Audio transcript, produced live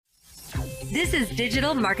This is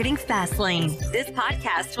Digital Marketing Fastlane. This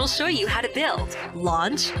podcast will show you how to build,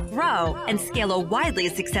 launch, grow, and scale a widely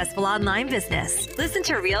successful online business. Listen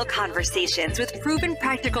to real conversations with proven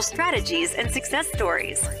practical strategies and success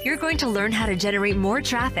stories. You're going to learn how to generate more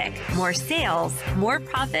traffic, more sales, more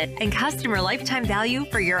profit, and customer lifetime value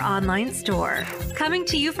for your online store. Coming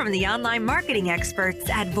to you from the online marketing experts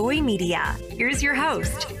at Voy Media, here's your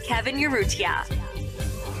host, Kevin Urrutia.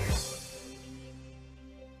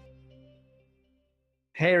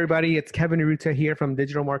 Hey everybody, it's Kevin Urrutia here from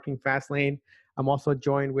Digital Marketing Fastlane. I'm also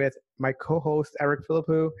joined with my co-host, Eric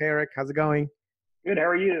Philippou. Hey Eric, how's it going? Good, how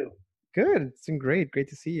are you? Good, it's been great. Great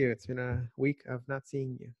to see you. It's been a week of not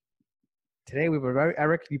seeing you. Today we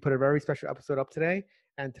put a very special episode up today,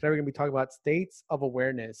 and today we're going to be talking about states of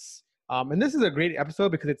awareness. And this is a great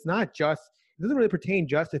episode because it doesn't really pertain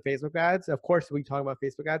just to Facebook ads. Of course, we talk about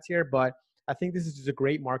Facebook ads here, but I think this is just a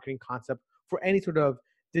great marketing concept for any sort of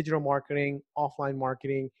digital marketing, offline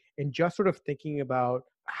marketing, and just sort of thinking about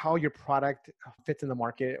how your product fits in the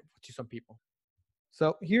market to some people.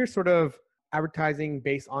 So here's sort of advertising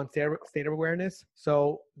based on state of awareness.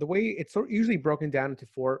 So the way it's usually broken down into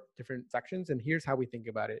 4 different sections, and here's how we think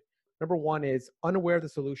about it. Number 1 is unaware of the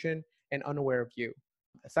solution and unaware of you.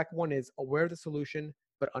 The second one is aware of the solution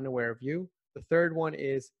but unaware of you. The third one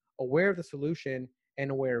is aware of the solution and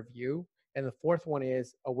aware of you. And the fourth one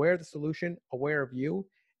is aware of the solution, aware of you,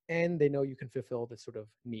 and they know you can fulfill this sort of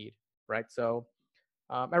need, right? So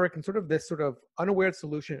Eric, and sort of this sort of unaware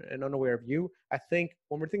solution and unaware of you, I think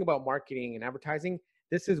when we're thinking about marketing and advertising,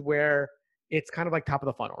 this is where it's kind of like top of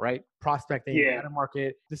the funnel, right? Prospecting, out of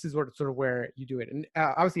market, this is sort of where you do it. And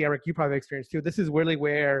obviously, Eric, you probably have experience too. This is really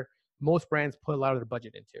where most brands put a lot of their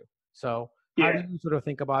budget into. So how do you sort of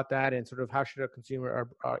think about that, and sort of how should a consumer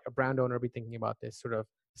or a brand owner be thinking about this sort of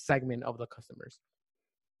segment of the customers?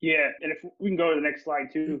 Yeah, and if we can go to the next slide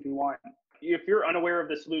too, if you want. If you're unaware of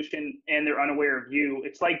the solution and they're unaware of you,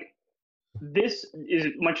 it's like this is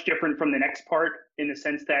much different from the next part in the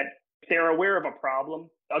sense that they're aware of a problem.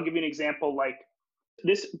 I'll give you an example. Like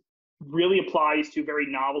this really applies to very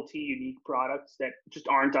novelty, unique products that just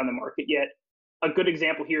aren't on the market yet. A good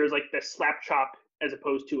example here is like the slap chop as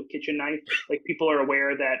opposed to a kitchen knife. Like people are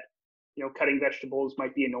aware that, cutting vegetables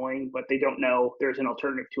might be annoying, but they don't know there's an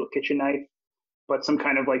alternative to a kitchen knife. But some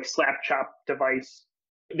kind of like slap chop device,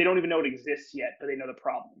 they don't even know it exists yet, but they know the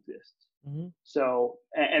problem exists. Mm-hmm. So,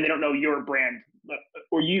 and they don't know your brand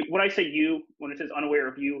or you. When I say you, when it says unaware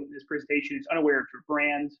of you in this presentation, it's unaware of your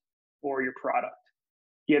brand or your product.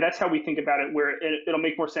 Yeah, that's how we think about it, where it'll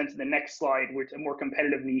make more sense in the next slide, where it's a more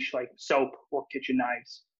competitive niche like soap or kitchen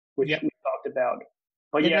knives, which we talked about.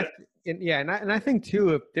 But and I think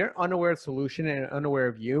too, if they're unaware of solution and unaware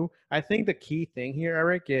of you, I think the key thing here,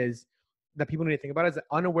 Eric, is that people need to think about is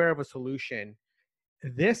unaware of a solution.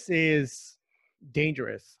 This is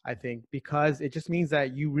dangerous, I think, because it just means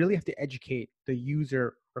that you really have to educate the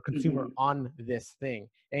user or consumer on this thing.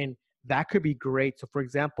 And that could be great. So for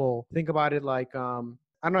example, think about it like, I'm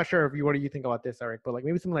not sure what do you think about this, Eric, but like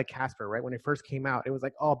maybe something like Casper, right? When it first came out, it was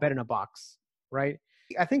like, oh, bed in a box, right?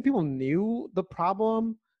 I think people knew the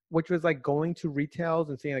problem, which was like going to retails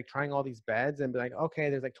and saying like trying all these beds and be like, okay,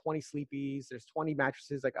 there's like 20 sleepies, there's 20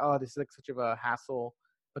 mattresses, like, oh, this is like such of a hassle.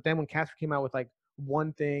 But then when Casper came out with like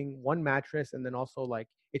one mattress, and then also like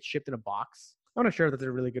it's shipped in a box. I'm not sure if that's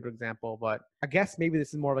a really good example, but I guess maybe this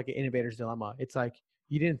is more like an innovator's dilemma. It's like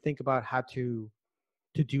you didn't think about how to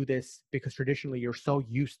do this because traditionally you're so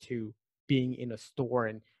used to being in a store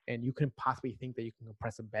and you couldn't possibly think that you can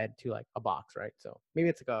compress a bed to like a box, right? So maybe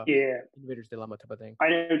it's like a innovator's dilemma type of thing. I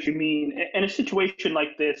know what you mean. In a situation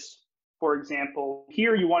like this, for example,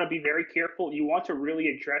 here you want to be very careful. You want to really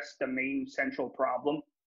address the main central problem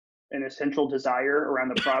and the central desire around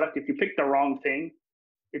the product. If you pick the wrong thing,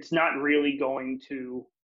 it's not really going to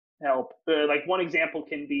help. Like one example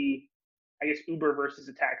can be, I guess, Uber versus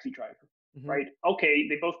a taxi driver, right? Okay,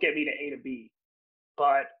 they both get me to A to B,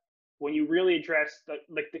 but when you really address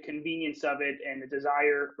the convenience of it and the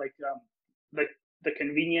desire, like the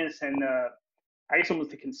convenience and I guess almost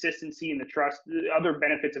the consistency and the trust, the other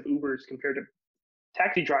benefits of Ubers compared to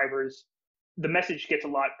taxi drivers, the message gets a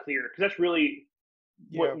lot clearer, because that's really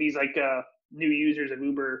what these like new users of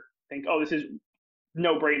Uber think. Oh, this is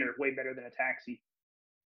no brainer, way better than a taxi,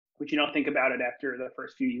 which you don't think about it after the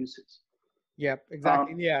first few uses. Yeah,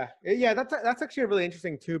 exactly. That's actually really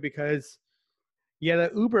interesting too, because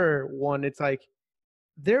the Uber one, it's like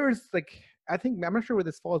there's like, I think, I'm not sure where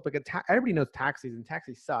this falls, but everybody knows taxis and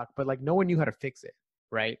taxis suck, but like no one knew how to fix it,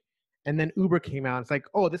 right? And then Uber came out. It's like,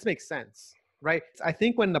 oh, this makes sense, right? I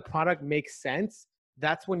think when the product makes sense,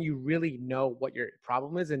 that's when you really know what your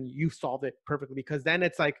problem is and you solved it perfectly, because then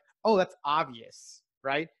it's like, oh, that's obvious,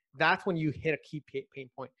 right? That's when you hit a key pain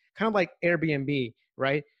point. Kind of like Airbnb,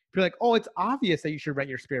 right? If you're like, oh, it's obvious that you should rent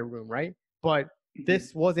your spare room, right? But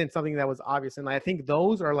this wasn't something that was obvious. And I think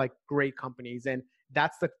those are like great companies. And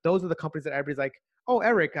those are the companies that everybody's like, oh,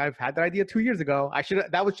 Eric, I've had that idea 2 years ago. I should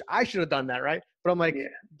have done that, right? But I'm like,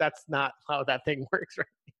 that's not how that thing works, right?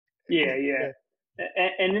 Yeah.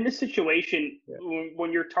 And in this situation,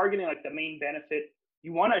 when you're targeting like the main benefit,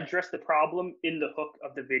 you want to address the problem in the hook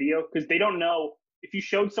of the video, because they don't know. If you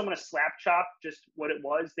showed someone a slap chop, just what it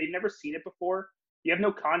was, they've never seen it before. You have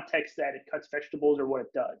no context that it cuts vegetables or what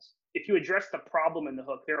it does. If you address the problem in the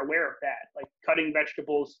hook, they're aware of that. Like cutting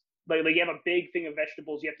vegetables, like you have a big thing of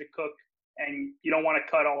vegetables you have to cook, and you don't want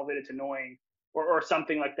to cut all of it. It's annoying, or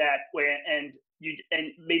something like that. And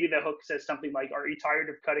maybe the hook says something like, "Are you tired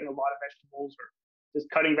of cutting a lot of vegetables?" Or does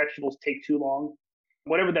cutting vegetables take too long?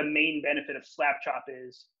 Whatever the main benefit of slap chop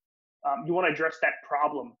is, you want to address that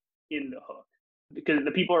problem in the hook, because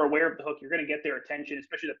the people are aware of the hook. You're going to get their attention,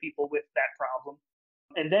 especially the people with that problem.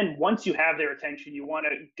 And then once you have their attention, you want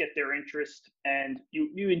to get their interest, and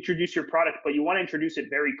you introduce your product, but you want to introduce it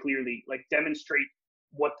very clearly, like demonstrate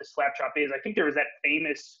what the slap chop is. I think there was that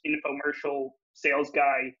famous infomercial sales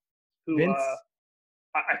guy who, Vince?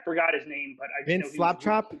 I forgot his name, but I just Vince know Slap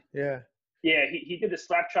Chop? Yeah. Yeah, he did the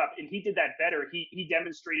slap chop, and he did that better. He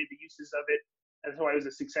demonstrated the uses of it. That's why it was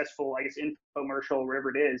a successful, I guess, infomercial, whatever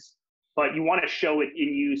it is. But you want to show it in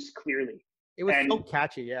use clearly. It was so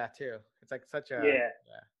catchy, too. It's like such a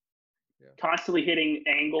constantly hitting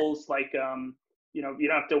angles, like you don't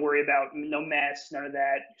have to worry about no mess, none of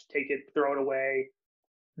that. Just take it, throw it away.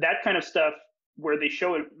 That kind of stuff, where they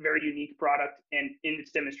show a very unique product and in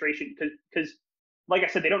its demonstration, because like I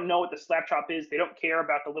said, they don't know what the slap chop is. They don't care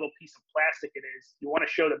about the little piece of plastic it is. You want to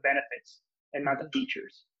show the benefits and not the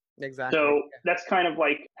features. Exactly. So that's kind of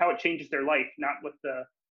like how it changes their life, not with the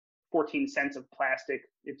 14 cents of plastic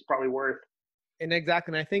it's probably worth. And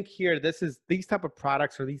exactly. And I think here, these type of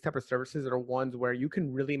products or these type of services are ones where you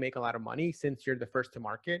can really make a lot of money since you're the first to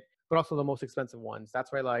market, but also the most expensive ones.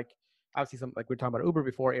 That's why, like, obviously, like we were talking about Uber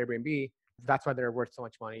before, Airbnb, that's why they're worth so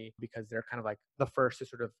much money, because they're kind of like the first to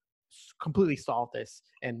sort of completely solve this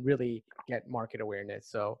and really get market awareness.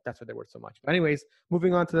 So that's why they're worth so much. But anyways,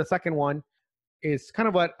 moving on to the second one is kind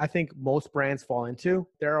of what I think most brands fall into.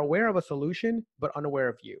 They're aware of a solution, but unaware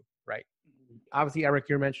of you, right? Obviously, Eric,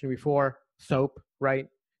 you mentioned before, soap, right?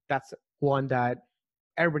 That's one that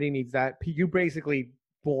everybody needs. That you basically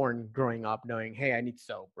born growing up knowing, hey, I need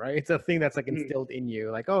soap, right? It's a thing that's like instilled in you,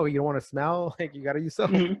 like, oh, you don't want to smell, like you got to use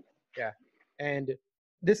soap. Yeah. And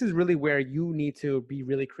this is really where you need to be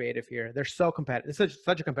really creative here. They're so competitive. It's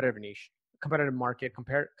such a competitive niche, competitive market,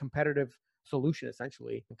 competitive solution,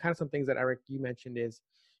 essentially. And kind of some things that, Eric, you mentioned is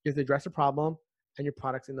you have to address a problem and your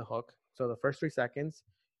product's in the hook. So the first 3 seconds,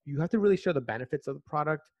 you have to really show the benefits of the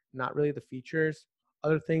product, not really the features.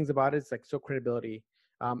 Other things about it is like credibility,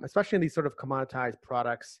 especially in these sort of commoditized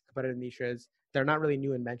products, competitive niches. They're not really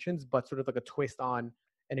new inventions, but sort of like a twist on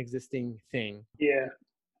an existing thing. Yeah.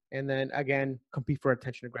 And then again, compete for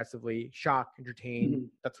attention aggressively, shock, entertain,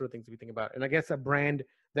 that sort of things to be thinking about. And I guess a brand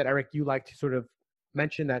that, Eric, you like to sort of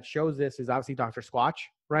mention that shows this is obviously Dr. Squatch,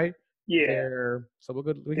 right? Yeah. They're a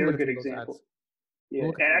good example. Yeah.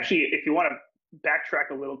 And actually, if you want to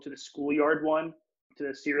backtrack a little to the schoolyard one, to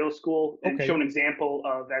the cereal school, and show an example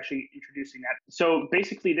of actually introducing that. So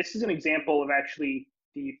basically, this is an example of actually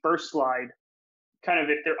the first slide, kind of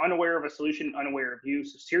if they're unaware of a solution, unaware of you.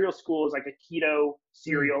 So cereal school is like a keto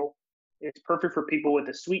cereal. It's perfect for people with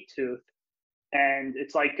a sweet tooth. And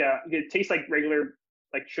it's like, it tastes like regular,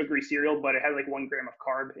 like sugary cereal, but it has like 1 gram of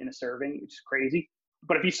carb in a serving, which is crazy.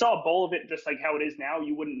 But if you saw a bowl of it just like how it is now,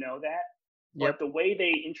 you wouldn't know that. But the way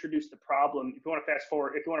they introduce the problem, if you want to fast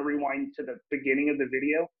forward, if you want to rewind to the beginning of the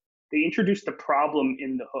video, they introduce the problem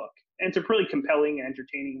in the hook. And it's a really compelling and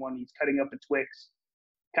entertaining one. He's cutting up a Twix.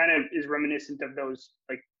 Kind of is reminiscent of those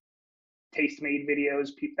like Taste-Made videos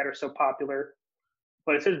that are so popular.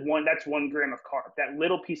 But it says that's 1 gram of carb. That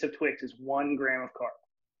little piece of Twix is 1 gram of carb.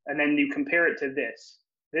 And then you compare it to this.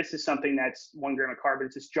 This is something that's 1 gram of carb.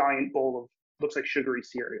 It's this giant bowl of, looks like sugary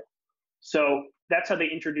cereal. So that's how they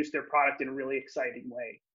introduce their product in a really exciting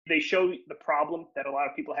way. They show the problem that a lot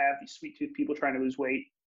of people have, these sweet tooth people trying to lose weight.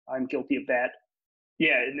 I'm guilty of that.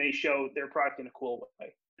 Yeah, and they show their product in a cool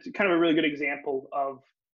way. It's kind of a really good example of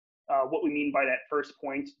what we mean by that first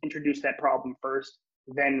point. Introduce that problem first,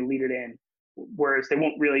 then lead it in. Whereas they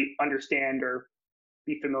won't really understand or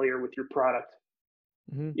be familiar with your product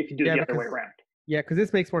if you do it the other way around. Yeah, because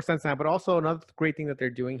this makes more sense now. But also another great thing that they're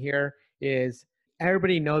doing here is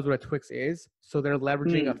everybody knows what a Twix is, so they're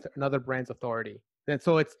leveraging Hmm. another brand's authority. And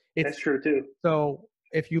so it's That's true too. so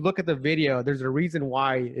if you look at the video, there's a reason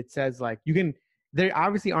why it says like you can. They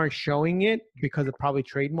obviously aren't showing it because it's probably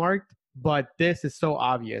trademarked, but this is so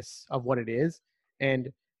obvious of what it is,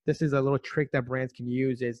 and this is a little trick that brands can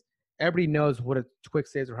use. Is everybody knows what a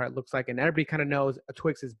Twix is or how it looks like, and everybody kind of knows a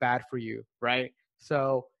Twix is bad for you, right?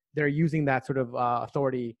 So they're using that sort of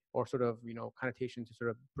authority or sort of connotation to sort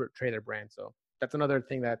of portray their brand. So that's another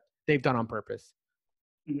thing that they've done on purpose.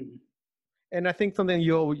 Mhm. And I think something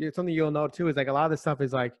you'll know too is like a lot of this stuff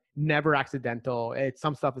is like never accidental.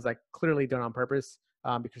 Some stuff is like clearly done on purpose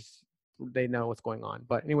because they know what's going on.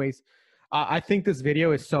 But anyways, I think this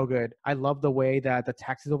video is so good. I love the way that the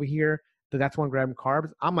text is over here. That's 1 gram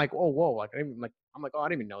carbs. I'm like, oh whoa, like I'm like, oh, I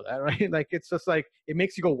didn't even know that, right? Like it's just like it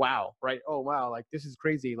makes you go wow, right? Oh wow, like this is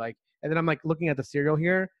crazy. Like, and then I'm like looking at the cereal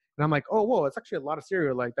here, and I'm like, oh whoa, it's actually a lot of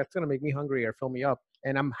cereal. Like that's gonna make me hungry or fill me up,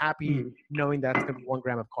 and I'm happy knowing that it's gonna be 1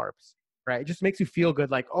 gram of carbs. Right? It just makes you feel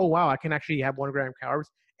good, like, oh wow, I can actually have 1 gram carbs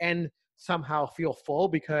and somehow feel full,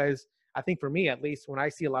 because I think for me at least, when I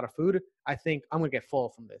see a lot of food, I think I'm gonna get full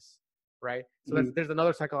from this, right? So there's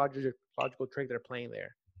another psychological trick they're playing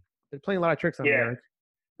there. They're playing a lot of tricks on there.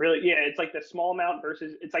 Really, yeah, it's like the small amount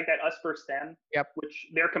versus it's like that us versus them. Yep. Which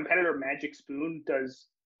their competitor Magic Spoon does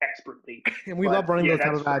expertly. And we love running those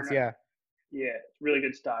type of ads. Yeah. Yeah, it's really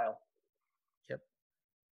good style. Yep.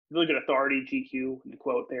 Really good authority, GQ, in the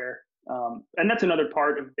quote there. And that's another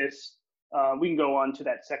part of this. We can go on to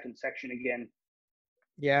that second section again.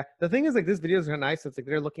 Yeah, the thing is, like, this video is kind of nice. It's like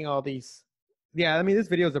they're looking at all these. Yeah, I mean, this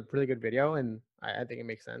video is a really good video, and I think it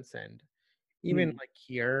makes sense. And even like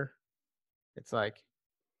here, it's like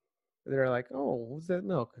they're like, "Oh, what's that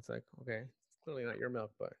milk?" It's like, okay, it's clearly not your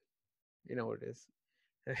milk, but you know what it is.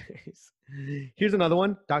 Here's another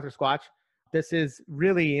one, Dr. Squatch. This is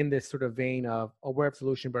really in this sort of vein of aware of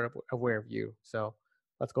solution, but aware of you. So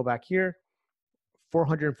let's go back here.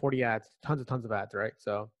 440 ads, tons of ads, right?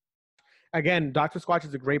 So again, Dr. Squatch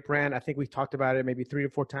is a great brand. I think we've talked about it maybe 3 or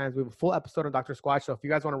 4 times. We have a full episode on Dr. Squatch. So if you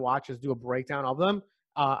guys want to watch us do a breakdown of them,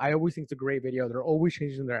 I always think it's a great video. They're always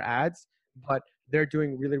changing their ads, but they're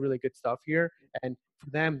doing really, really good stuff here. And for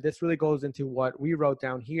them, this really goes into what we wrote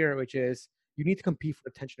down here, which is you need to compete for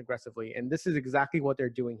attention aggressively. And this is exactly what they're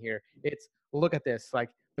doing here. It's, look at this, like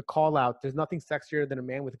the call out. There's nothing sexier than a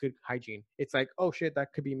man with good hygiene. It's like, oh shit,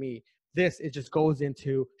 that could be me. This, it just goes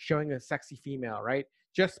into showing a sexy female, right?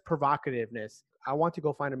 Just provocativeness. I want to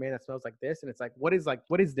go find a man that smells like this. And it's like, what is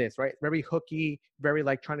this, right? Very hooky, very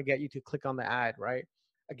like trying to get you to click on the ad, right?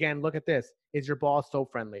 Again, look at this. Is your ball so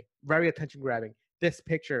friendly? Very attention grabbing. This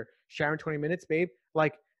picture, Sharon 20 minutes, babe.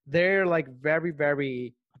 Like they're like very,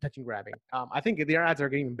 very attention grabbing. I think their ads are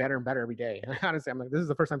getting better and better every day. Honestly, I'm like, this is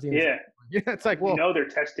the first time seeing this. Yeah, it's like, well, they're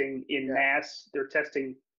testing in mass. They're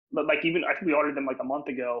testing, like even I think we ordered them like a month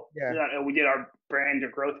ago. Yeah, we did our brand or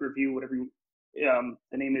growth review, whatever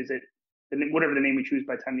the name is, whatever the name we choose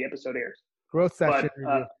by the time the episode airs. Growth session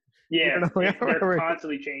review. Yeah, they're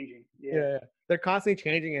constantly changing. Yeah, they're constantly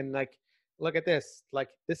changing, and like, look at this. Like,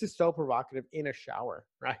 this is so provocative in a shower,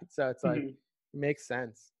 right? So it's like, it makes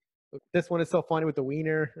sense. This one is so funny with the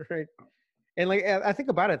wiener, right? And like, I think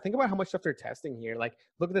about it. Think about how much stuff they're testing here. Like,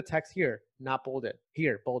 look at the text here, not bolded.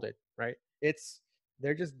 Here, bolded, right?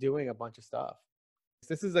 They're just doing a bunch of stuff.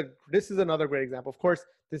 This is another great example. Of course,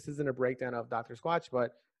 this isn't a breakdown of Dr. Squatch,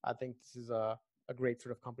 but I think this is a great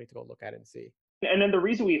sort of company to go look at and see. And then the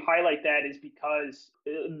reason we highlight that is because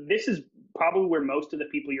this is probably where most of the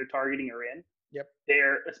people you're targeting are in. Yep.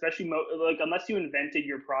 They're especially like, unless you invented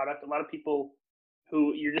your product, a lot of people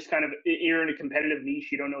who you're just kind of, you're in a competitive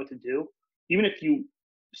niche, you don't know what to do. Even if you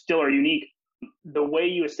still are unique, the way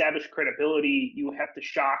you establish credibility, you have to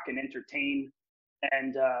shock and entertain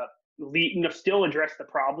and still address the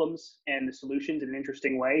problems and the solutions in an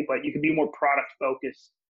interesting way, but you can be more product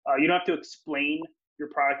focused. You don't have to explain your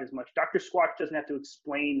product as much. Dr. Squatch doesn't have to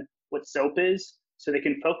explain what soap is, so they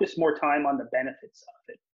can focus more time on the benefits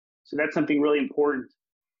of it. So that's something really important.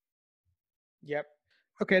 Yep.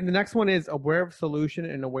 Okay, and the next one is aware of solution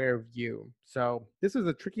and aware of you. So this is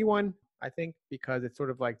a tricky one, I think, because it's sort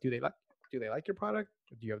of like, do they like your product?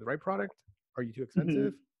 Do you have the right product? Are you too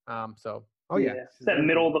expensive? It's that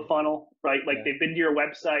middle of the funnel, right? Like they've been to your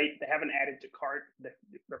website, they haven't added to cart,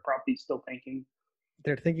 they're probably still thinking.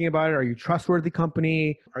 They're thinking about it. Are you trustworthy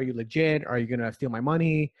company? Are you legit? Are you going to steal my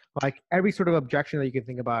money? Like every sort of objection that you can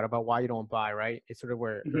think about why you don't buy, right? It's sort of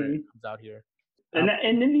where it comes out here.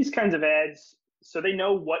 And in these kinds of ads, so they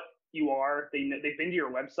know what you are. They've been to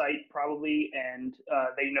your website probably, and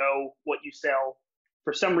they know what you sell.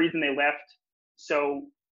 For some reason they left. So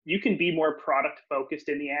you can be more product focused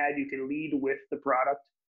in the ad. You can lead with the product.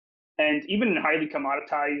 And even in highly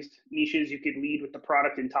commoditized niches, you could lead with the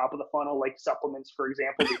product in top of the funnel, like supplements, for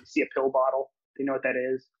example. They see a pill bottle, they know what that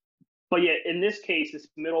is. But yeah, in this case, this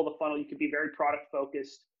middle of the funnel, you could be very product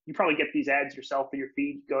focused. You probably get these ads yourself in your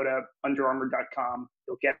feed. Go to underarmour.com,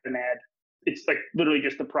 you'll get an ad. It's like literally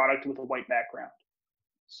just the product with a white background.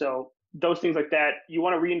 So those things like that, you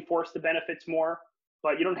want to reinforce the benefits more,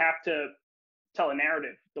 but you don't have to tell a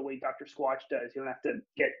narrative the way Dr. Squatch does. You don't have to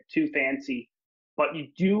get too fancy, but you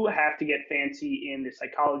do have to get fancy in the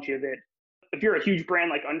psychology of it. If you're a huge brand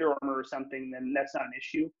like Under Armour or something, then that's not an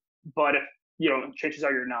issue. But if, chances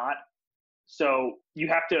are you're not. So you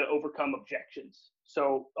have to overcome objections.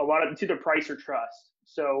 So a lot of it's either price or trust.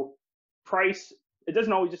 So price, it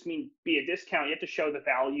doesn't always just mean be a discount. You have to show the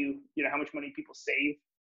value, how much money people save.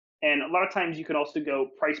 And a lot of times you can also go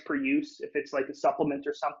price per use if it's like a supplement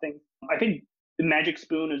or something. I think the Magic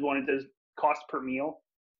Spoon is one that does cost per meal.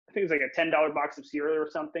 I think it's like a $10 box of cereal or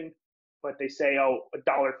something, but they say,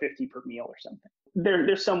 $1.50 per meal or something.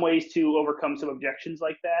 There's some ways to overcome some objections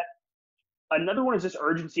like that. Another one is this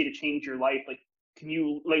urgency to change your life.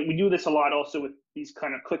 We do this a lot also with these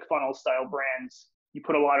kind of ClickFunnels style brands. You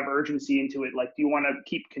put a lot of urgency into it. Like, do you want to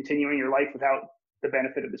keep continuing your life without the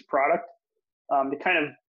benefit of this product? To kind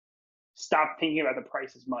of stop thinking about the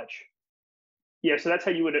price as much. Yeah, so that's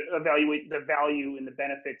how you would evaluate the value and the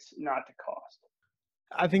benefits, not the cost.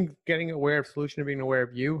 I think getting aware of solution and being aware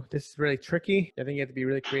of you, this is really tricky. I think you have to be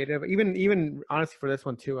really creative. Even honestly for this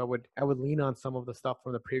one too, I would lean on some of the stuff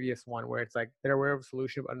from the previous one where it's like they're aware of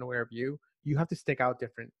solution but unaware of you. You have to stick out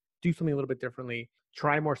different, do something a little bit differently,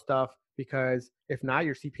 try more stuff, because if not,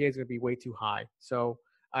 your CPA is going to be way too high. So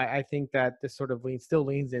I think that this sort of still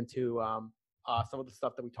leans into some of the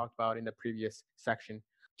stuff that we talked about in the previous section.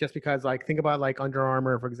 Just because, think about Under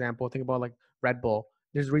Armour, for example, think about Red Bull.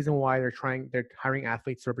 There's a reason why they're hiring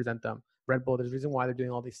athletes to represent them. Red Bull, there's a reason why they're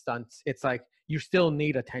doing all these stunts. It's like you still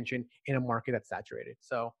need attention in a market that's saturated.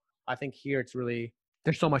 So I think here it's really,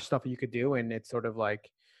 there's so much stuff that you could do, and it's sort of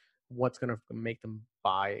like what's going to make them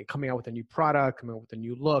buy, coming out with a new product, coming out with a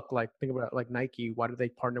new look. Think about Nike. Why do they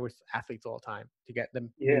partner with athletes all the time to get them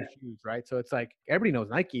new shoes, right? So it's like everybody knows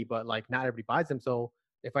Nike, but not everybody buys them. So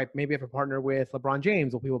if I partner with LeBron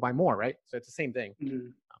James, will people buy more, right? So it's the same thing. Mm-hmm.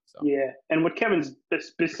 Yeah, and what Kevin's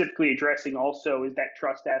specifically addressing also is that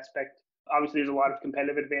trust aspect. Obviously, there's a lot of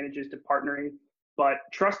competitive advantages to partnering, but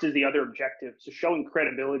trust is the other objective. So showing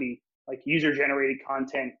credibility, like user-generated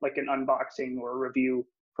content, like an unboxing or a review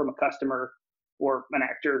from a customer or an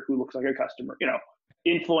actor who looks like a customer,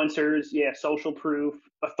 influencers, social proof,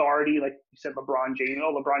 authority, like you said, LeBron James.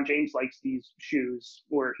 LeBron James likes these shoes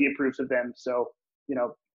or he approves of them. So, I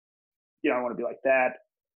want to be like that.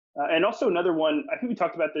 And also another one, I think we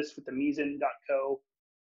talked about this with the Mizzen.co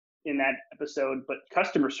in that episode, but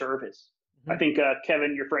customer service. Mm-hmm. I think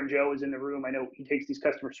Kevin, your friend Joe, is in the room. I know he takes these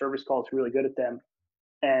customer service calls, really good at them.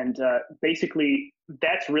 And basically,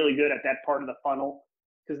 that's really good at that part of the funnel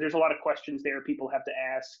because there's a lot of questions there people have to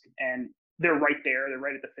ask, and they're right there. They're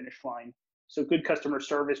right at the finish line. So good customer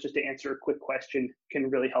service, just to answer a quick question, can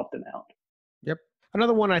really help them out. Yep.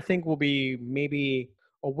 Another one I think will be maybe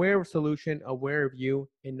aware of solution, aware of you,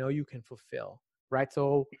 and know you can fulfill, right?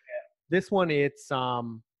 So this one, it's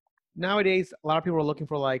nowadays a lot of people are looking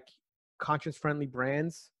for conscious friendly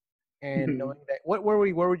brands, and knowing that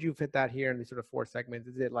where would you fit that here in these sort of 4 segments?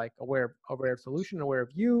 Is it aware of solution, aware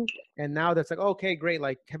of you, and now that's okay, great.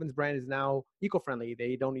 Kevin's brand is now eco-friendly.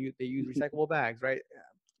 They use recyclable bags, right?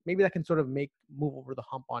 Maybe that can sort of move over the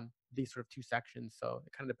hump on these sort of 2 sections. So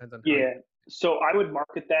it kind of depends on. So I would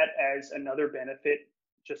market that as another benefit,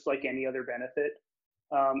 just like any other benefit.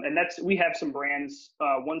 And we have some brands,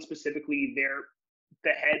 one specifically, they're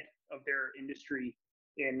the head of their industry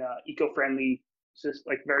in eco-friendly,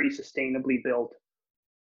 very sustainably built,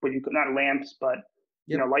 but not lamps, but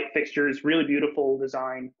light fixtures, really beautiful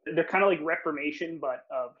design. They're kind of like Reformation, but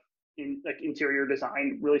interior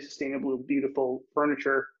design, really sustainable, beautiful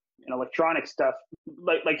furniture and electronic stuff.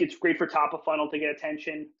 It's great for top of funnel to get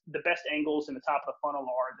attention. The best angles in the top of the funnel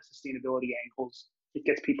are the sustainability angles. It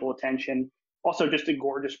gets people attention. Also, just a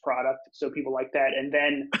gorgeous product, so people like that. And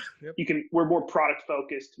then we're more product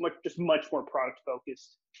focused, much more product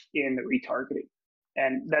focused in the retargeting,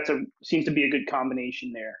 and seems to be a good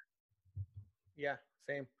combination there. Yeah,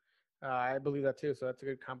 same. I believe that too. So that's a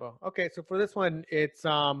good combo. Okay, so for this one, it's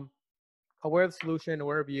aware of the solution,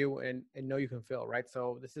 aware of you, and know you can fill, right?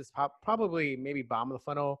 So this is probably maybe bottom of the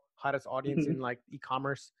funnel, hottest audience in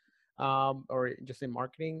e-commerce, or just in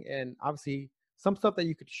marketing, and obviously some stuff that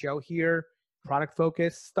you could show here product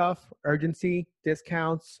focused stuff, urgency,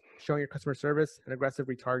 discounts, showing your customer service, and aggressive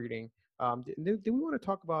retargeting. Do we want to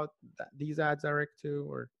talk about these ads, Eric, too?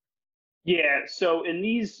 Or Yeah. So in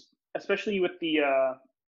these, especially with the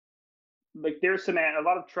like, there's a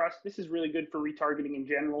lot of trust. This is really good for retargeting in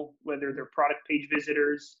general, whether they're product page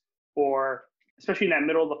visitors or especially in that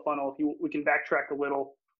middle of the funnel. We can backtrack a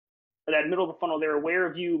little, that middle of the funnel, they're aware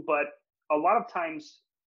of you, but a lot of times,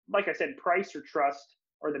 like I said, price or trust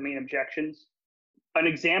are the main objections. An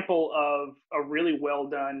example of a really well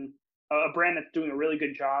done, a brand that's doing a really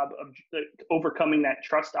good job of overcoming that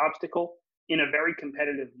trust obstacle in a very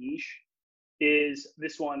competitive niche is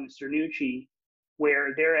this one, Cernucci, where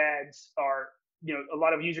their ads are, a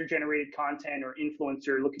lot of user generated content or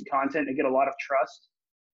influencer looking content. They get a lot of trust.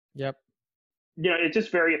 Yep. It's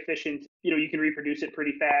just very efficient. You can reproduce it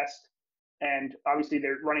pretty fast. And obviously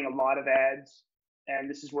they're running a lot of ads, and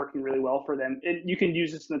this is working really well for them. And you can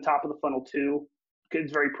use this in the top of the funnel too, because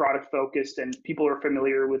it's very product focused and people are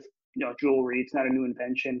familiar with, jewelry. It's not a new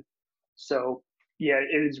invention. So yeah,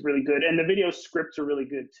 it is really good. And the video scripts are really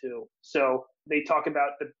good too. So they talk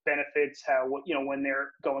about the benefits, how, when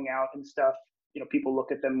they're going out and stuff, people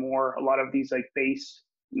look at them more. A lot of these like base,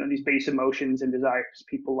 these base emotions and desires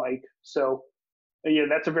people like. So yeah,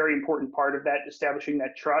 that's a very important part of that, establishing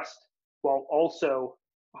that trust while also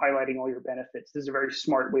highlighting all your benefits. This is a very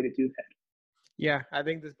smart way to do that. Yeah, I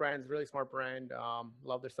think this brand is a really smart brand.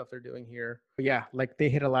 Love the stuff they're doing here. But yeah, like they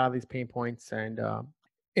hit a lot of these pain points, and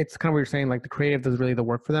it's kind of what you're saying. Like the creative does really the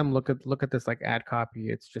work for them. Look at this like ad copy.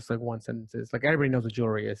 It's just like one sentences. Like everybody knows what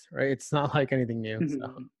jewelry is, right? It's not like anything new.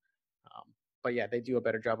 So, but yeah, they do a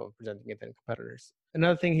better job of presenting it than competitors.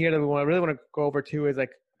 Another thing here that we really want to go over too is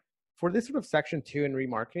like for this sort of section 2 in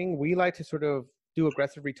remarketing, we like to sort of do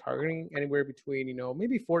aggressive retargeting anywhere between,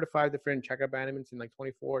 maybe 4 to 5 different checkout abandonments in like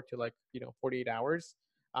 24 to like, 48 hours.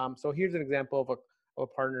 So here's an example of a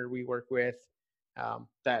partner we work with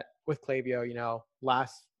that with Klaviyo,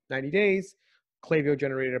 last 90 days, Klaviyo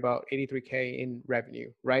generated about 83K in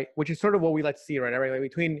revenue, right? Which is sort of what we like to see, right? Like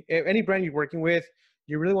between any brand you're working with,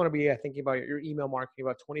 you really want to be thinking about your email marketing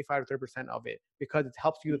about 25 to 30% of it, because it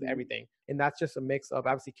helps you with everything. And that's just a mix of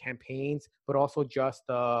obviously campaigns, but also just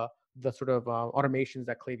the sort of automations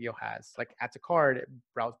that Klaviyo has, like add to cart,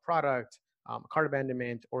 browse product, cart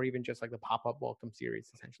abandonment, or even just like the pop-up welcome series,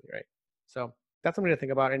 essentially, right? So that's something to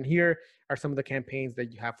think about. And here are some of the campaigns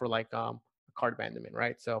that you have for like a cart abandonment,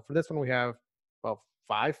 right? So for this one, we have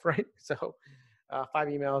 5, right? So 5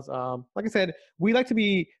 emails. Like I said, we like to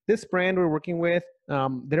be, this brand we're working with,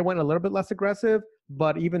 they went a little bit less aggressive,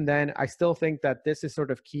 but even then, I still think that this is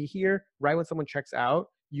sort of key here. Right when someone checks out,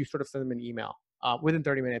 you sort of send them an email within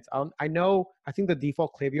 30 minutes. I think the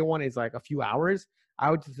default Klaviyo one is like a few hours. I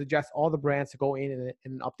would suggest all the brands to go in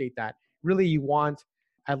and update that. Really, you want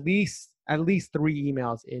at least 3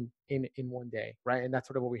 emails in one day, right? And that's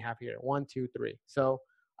sort of what we have here, 1, 2, 3. So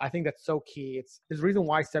I think that's so key. There's a reason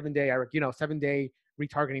why 7-day, Eric, 7-day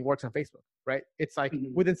retargeting works on Facebook, right? It's like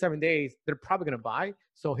within 7 days, they're probably going to buy.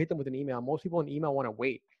 So hit them with an email. Most people in email want to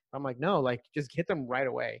wait. I'm like, no, like just hit them right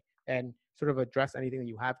away and sort of address anything that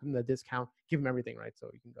you have, give them the discount, give them everything, right? So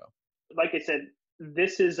you can go. Like I said,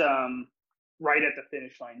 this is right at the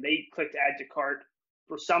finish line. They clicked add to cart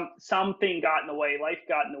for something got in the way, life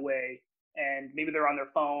got in the way, and maybe they're on their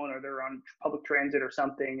phone or they're on public transit or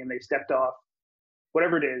something and they stepped off.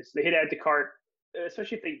 Whatever it is, they hit add to cart.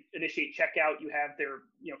 Especially if they initiate checkout, you have their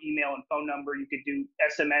email and phone number. You could do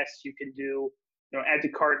SMS. You could do add to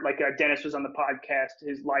cart. Like Dennis was on the podcast.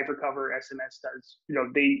 His Live Recover SMS does.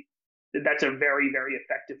 That's a very, very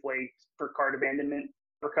effective way for cart abandonment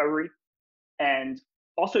recovery. And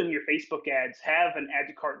also in your Facebook ads, have an add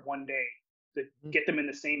to cart one day to get them in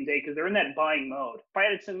the same day, because they're in that buying mode. If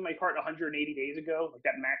I had sent my cart 180 days ago, like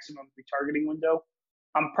that maximum retargeting window,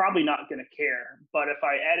 I'm probably not going to care. But if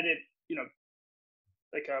I added it,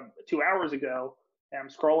 like 2 hours ago, and I'm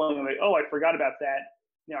scrolling and I'm like, oh, I forgot about that.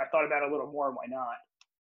 I thought about it a little more. Why not?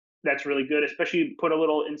 That's really good. Especially put a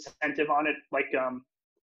little incentive on it. Like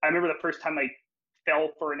I remember the first time I fell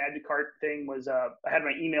for an add to cart thing was I had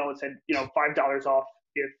my email that said $5 off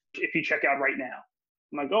if you check out right now.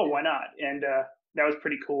 I'm like, oh, why not? And that was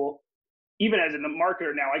pretty cool. Even as a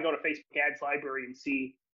marketer now, I go to Facebook Ads Library and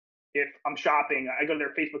see if I'm shopping. I go to their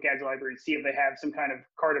Facebook Ads Library and see if they have some kind of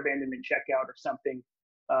cart abandonment checkout or something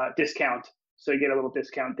discount. So you get a little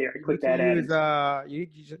discount there. Click that ad. You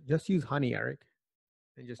just use Honey, Eric.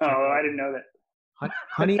 And just I didn't know that.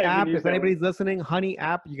 Honey app. If anybody's listening, Honey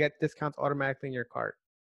app, you get discounts automatically in your cart.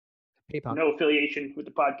 PayPal. No affiliation with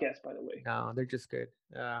the podcast, by the way. No, they're just good.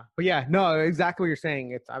 But yeah, no, exactly what you're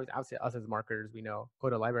saying. It's obviously us as marketers, we know, go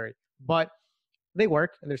to library. But they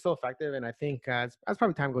work and they're still effective. And I think as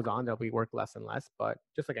probably time goes on, they'll be work less and less. But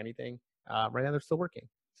just like anything, right now they're still working.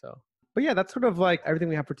 So, but yeah, that's sort of like everything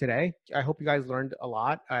we have for today. I hope you guys learned a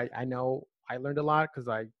lot. I know I learned a lot because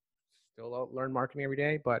I still learn marketing every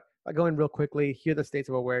day. But I go in real quickly. Here are the states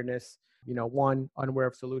of awareness. 1, unaware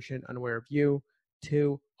of solution, unaware of you.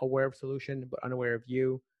 2, aware of solution but unaware of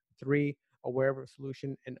you. 3, aware of a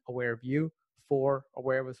solution and aware of you. 4,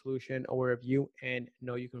 aware of a solution, aware of you, and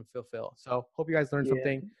know you can fulfill. So hope you guys learned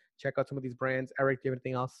something. Check out some of these brands. Eric, do you have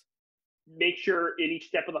anything else? Make sure in each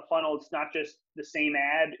step of the funnel, it's not just the same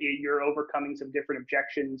ad. You're overcoming some different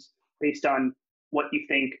objections based on what you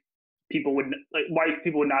think people would, like, why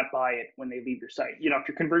people would not buy it when they leave your site. If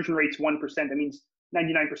your conversion rate's 1%, that means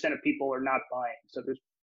 99% of people are not buying. So there's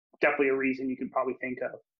definitely a reason you could probably think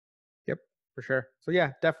of. Yep, for sure. So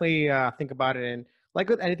yeah, definitely think about it. And like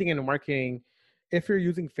with anything in marketing, if you're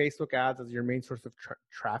using Facebook ads as your main source of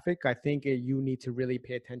traffic, I think you need to really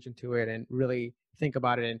pay attention to it and really think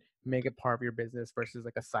about it and make it part of your business versus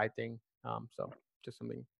like a side thing. So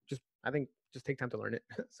I think just take time to learn it.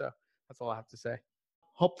 So that's all I have to say.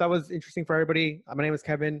 Hope that was interesting for everybody. My name is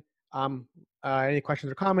Kevin. Any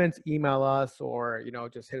questions or comments, email us or,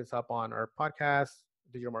 just hit us up on our podcast,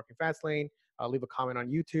 Digital Marketing Fastlane. Leave a comment on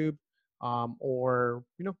YouTube or,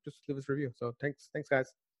 just leave us a review. So thanks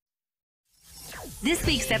guys. This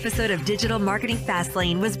week's episode of Digital Marketing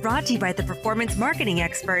Fastlane was brought to you by the performance marketing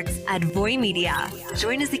experts at Voy Media.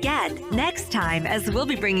 Join us again next time as we'll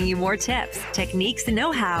be bringing you more tips, techniques, and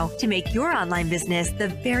know-how to make your online business the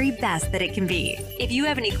very best that it can be. If you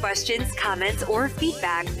have any questions, comments, or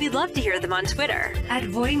feedback, we'd love to hear them on Twitter at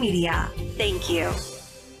Voy Media. Thank you.